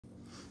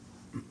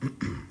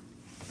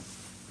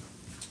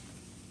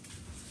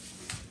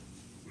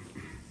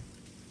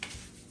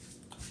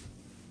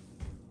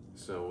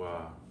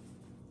So,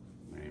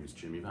 my name is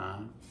Jimmy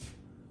Vaughn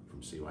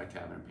from CY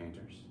Cabinet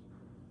Painters.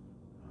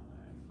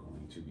 I'm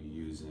going to be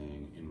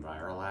using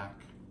Envirolak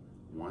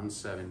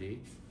 170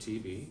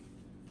 TB,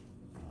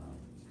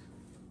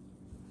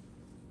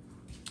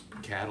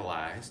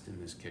 catalyzed in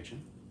this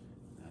kitchen.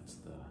 That's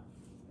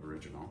the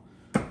original.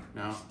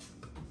 Now,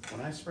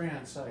 when I spray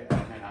on site, I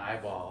kind of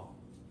eyeball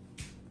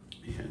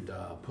and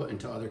put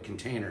into other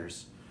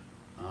containers.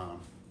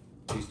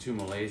 These two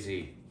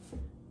Malaysia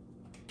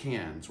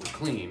cans were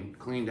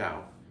cleaned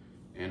out,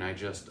 and I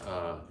just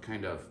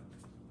kind of,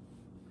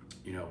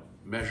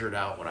 measured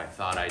out what I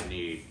thought I'd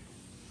need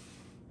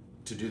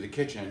to do the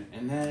kitchen,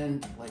 and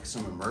then like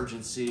some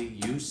emergency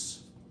use.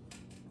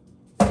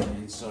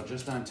 And so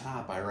just on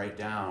top, I write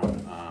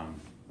down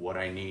what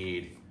I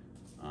need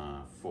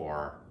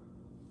for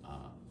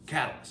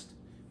catalyst.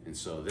 And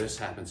so this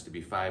happens to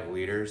be 5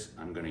 liters.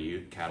 I'm going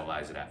to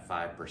catalyze it at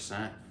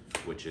 5%,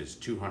 which is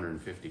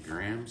 250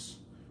 grams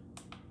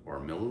or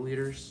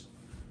milliliters.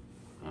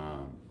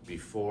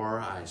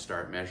 Before I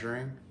start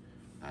measuring,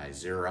 I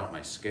zero out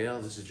my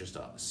scale. This is just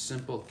a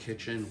simple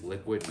kitchen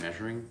liquid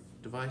measuring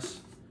device.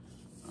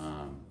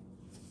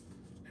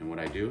 And what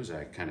I do is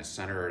I kind of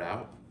center it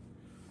out.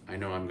 I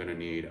know I'm going to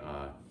need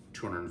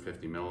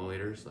 250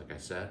 milliliters, like I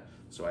said.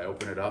 So I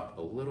open it up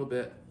a little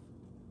bit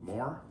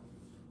more.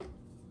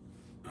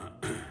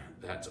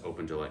 That's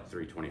open to like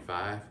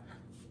 325.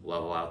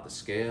 Level out the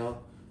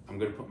scale. I'm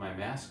going to put my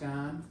mask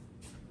on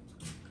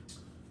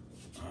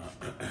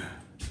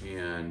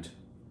and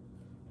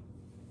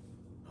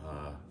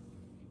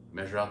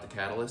measure out the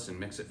catalyst and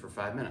mix it for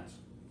 5 minutes.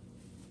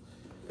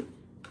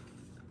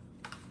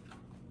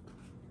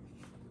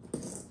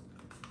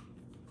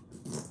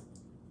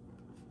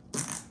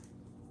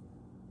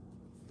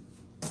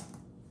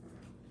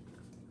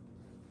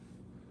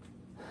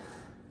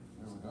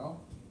 There we go.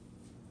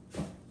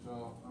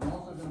 So I'm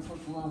also going to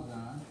put gloves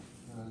on,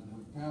 because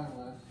with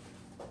catalyst,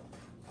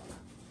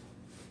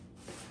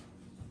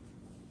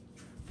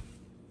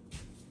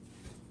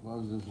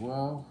 gloves as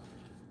well.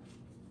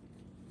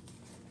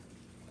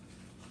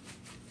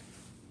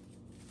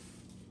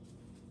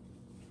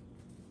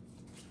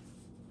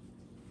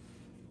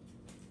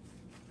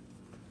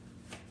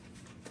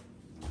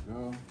 There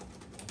we go.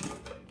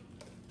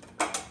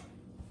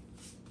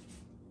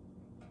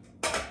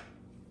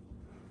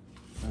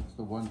 That's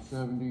the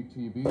 170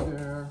 TB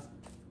there.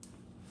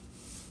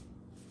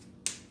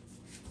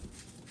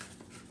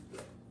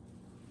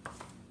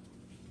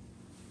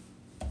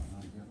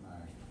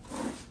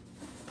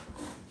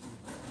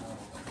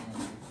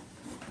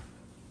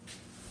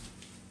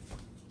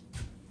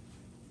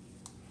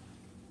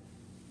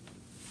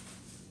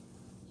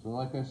 So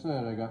like I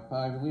said, I got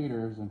 5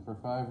 liters, and for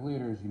 5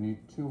 liters you need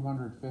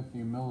 250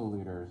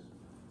 milliliters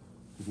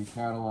to be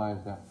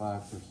catalyzed at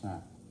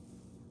 5%.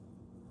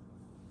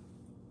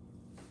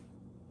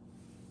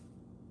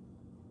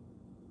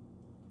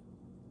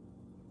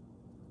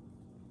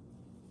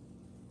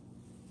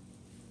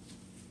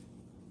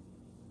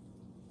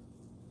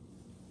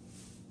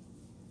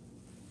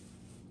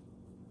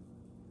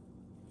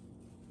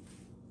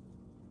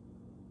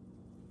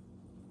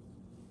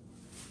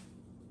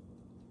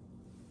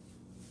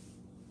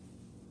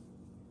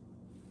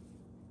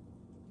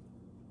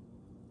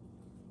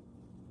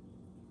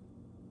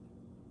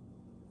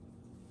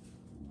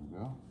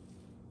 Go.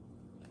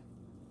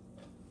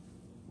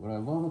 What I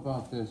love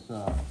about this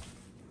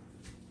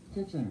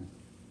kitchen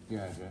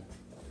gadget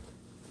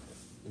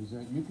is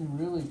that you can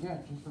really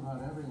get just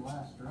about every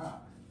last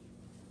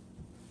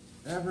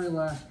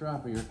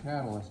drop of your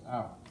catalyst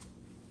out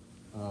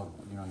of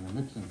your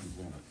mixing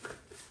container.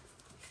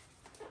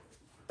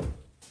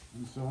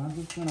 And so I'm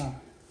just gonna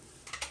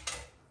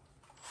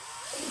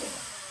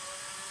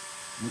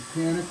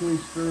mechanically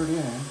stir it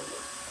in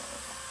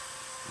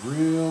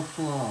real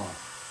slow.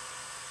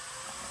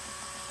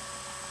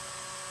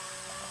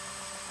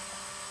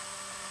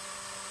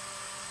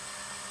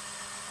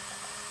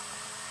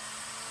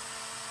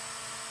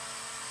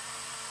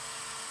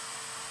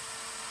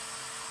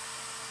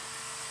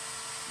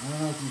 I don't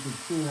know if you can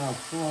see how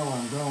slow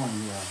I'm going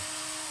here.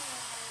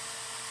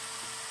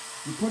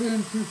 You put it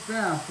in too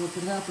fast, what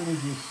could happen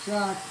is you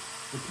shock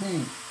the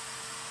paint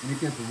and it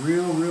gets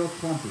real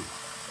clumpy.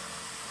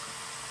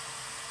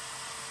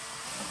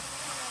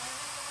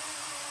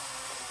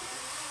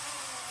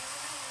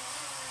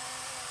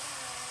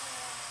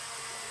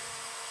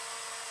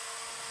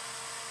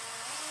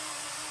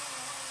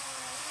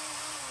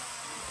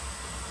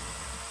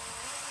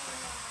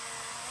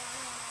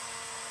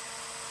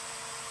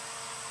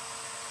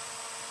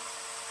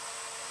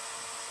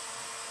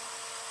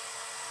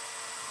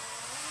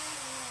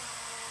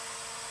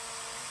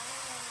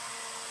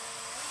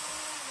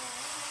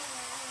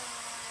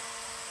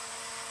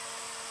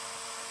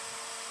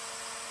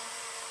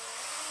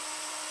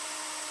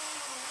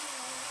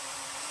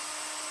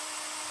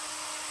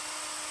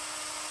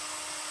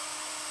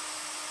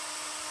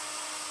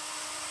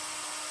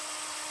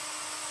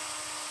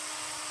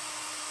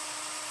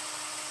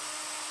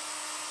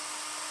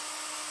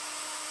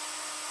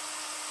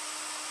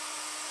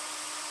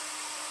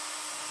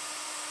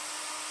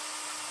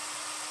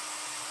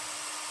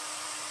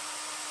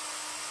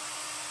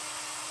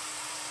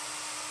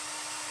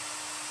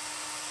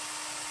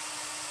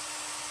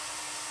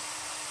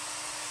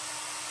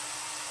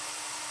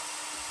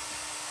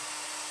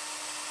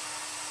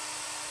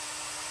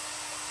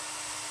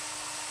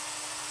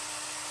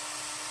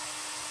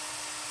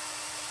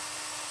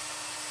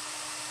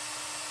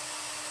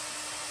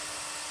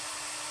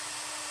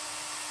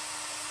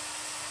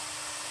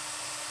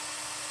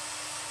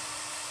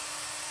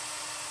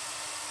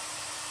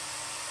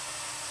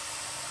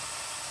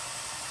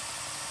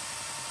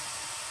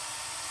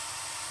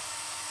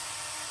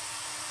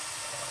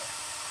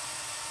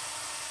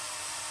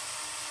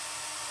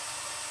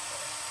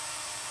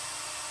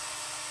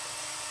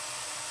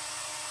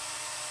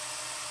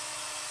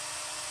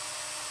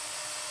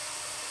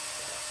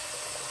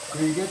 So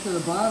you get to the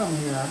bottom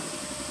here,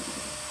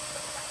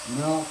 you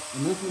know,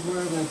 and this is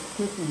where this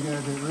kitchen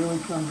gadget really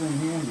comes in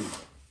handy.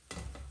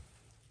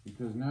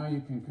 Because now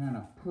you can kind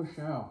of push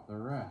out the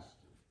rest.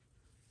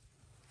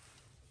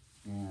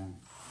 And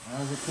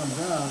as it comes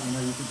out, you know,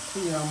 you can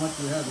see how much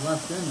we had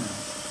left in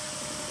there.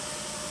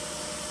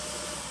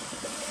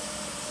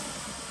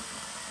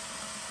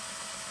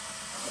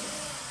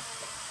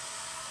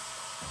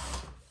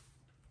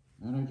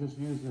 Then I just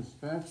use this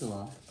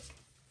spatula.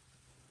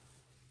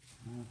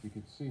 I don't know if you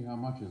can see how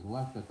much is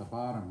left at the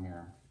bottom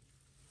here.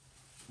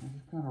 I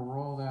just kind of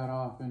roll that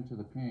off into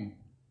the paint.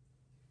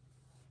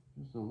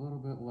 Just a little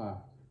bit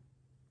left.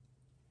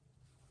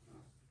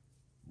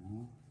 You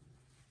know?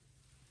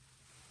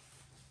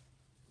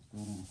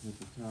 Go ahead and take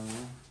the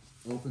towel.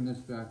 Open this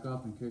back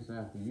up in case I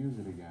have to use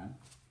it again.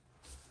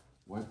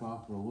 Wipe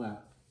off the lip.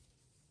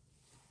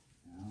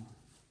 You know?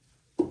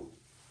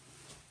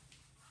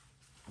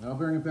 And I'll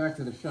bring it back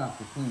to the shop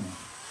to clean it.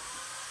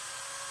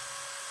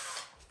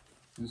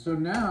 And so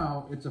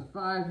now it's a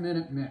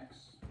 5-minute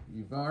mix.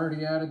 You've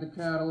already added the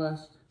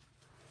catalyst.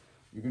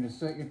 You're going to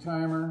set your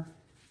timer.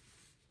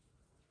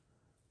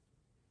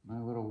 My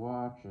little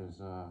watch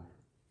is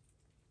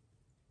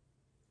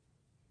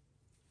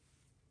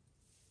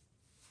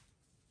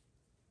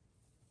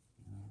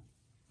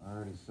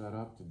already set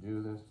up to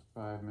do this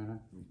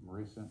 5-minute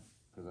recent,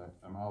 because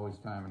I'm always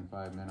timing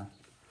 5 minutes.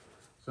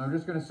 So I'm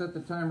just going to set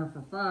the timer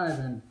for 5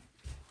 and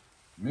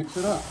mix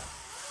it up.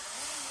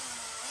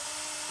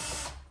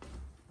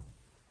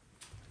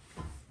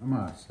 I'm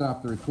going to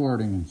stop the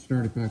recording and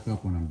start it back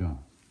up when I'm done.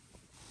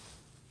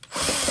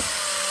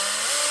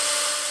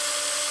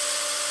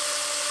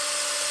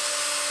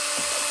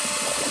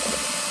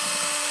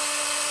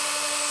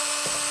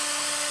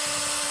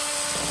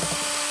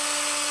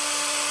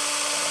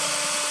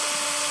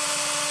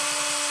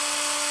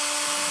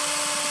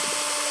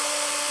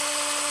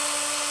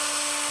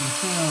 You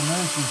see how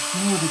nice and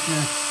smooth it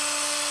gets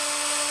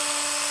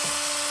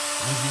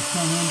as you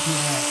come into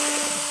that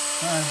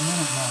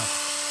 5-minute mark.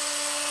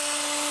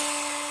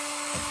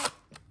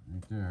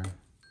 Right there.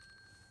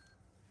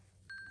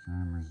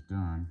 Timer's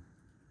done.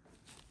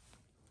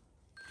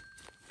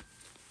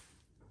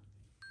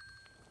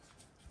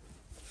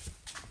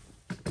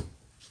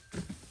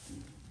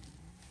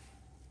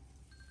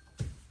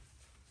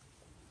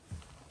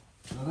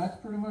 So that's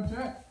pretty much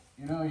it.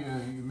 You know,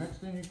 you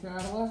mixed in your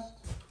catalyst.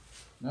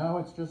 Now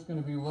it's just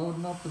going to be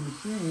loading up the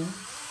machine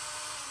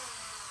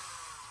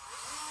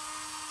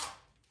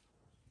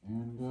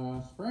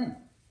and spraying,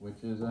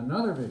 which is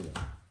another video.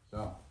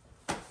 So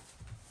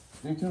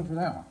stay tuned for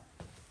that one.